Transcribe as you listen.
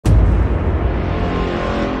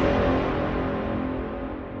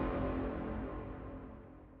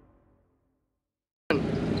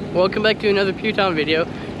welcome back to another Pewtown video.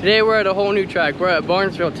 Today we're at a whole new track. We're at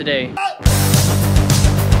Barnesville today.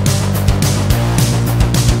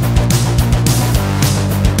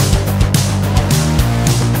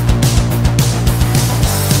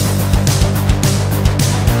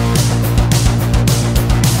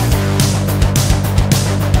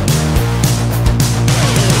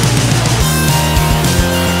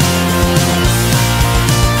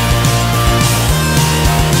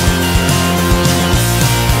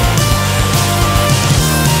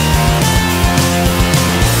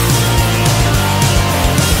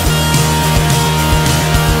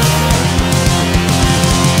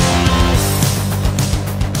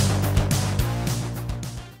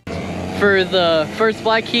 For the first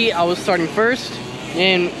black heat, I was starting first,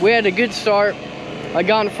 and we had a good start. I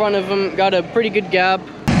got in front of him, got a pretty good gap.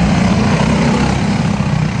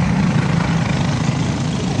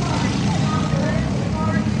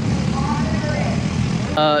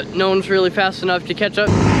 No one's really fast enough to catch up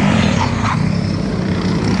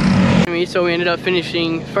to me, so we ended up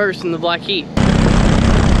finishing first in the black heat.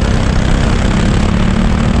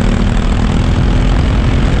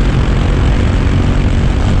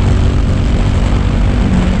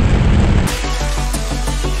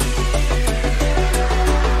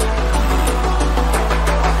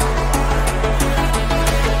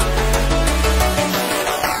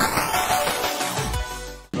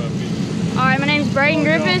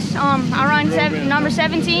 I run number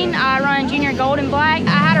 17. I run junior gold and black. I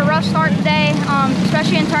had a rough start today,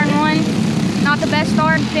 especially in turn 1. Not the best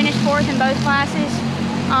start. Finished 4th in both classes.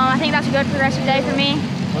 I think that's a good progressive day for me.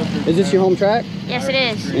 Is this your home track? Yes, it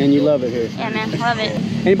is. And you love it here? Yeah, man, love it.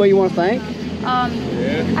 Anybody you want to thank?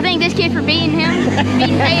 I think this kid for beating him,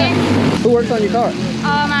 beating Peyton. Who works on your car?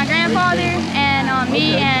 My grandfather and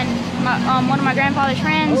me and one of my grandfather's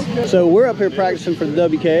friends. So we're up here practicing for the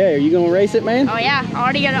WKA. Are you going to race it, man? Oh yeah,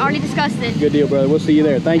 already discussed it. Good deal, brother. We'll see you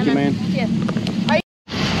there. Thank you, man. Yeah.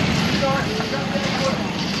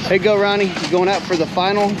 Hey, go, Ronnie. You're going out for the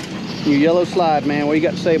final. Your yellow slide, man. What you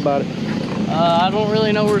got to say about it? I don't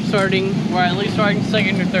really know where we're starting. We're at least starting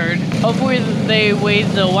second or third. Hopefully they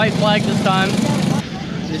wave the white flag this time.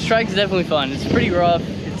 This track is definitely fun. It's pretty rough.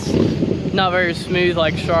 It's not very smooth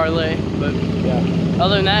like Charlotte, but yeah.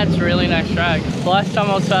 Other than that, it's a really nice track. The last time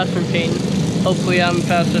I was faster than Peyton. Hopefully I'm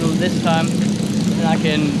faster this time, and I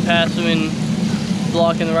can pass him and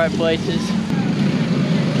block in the right places.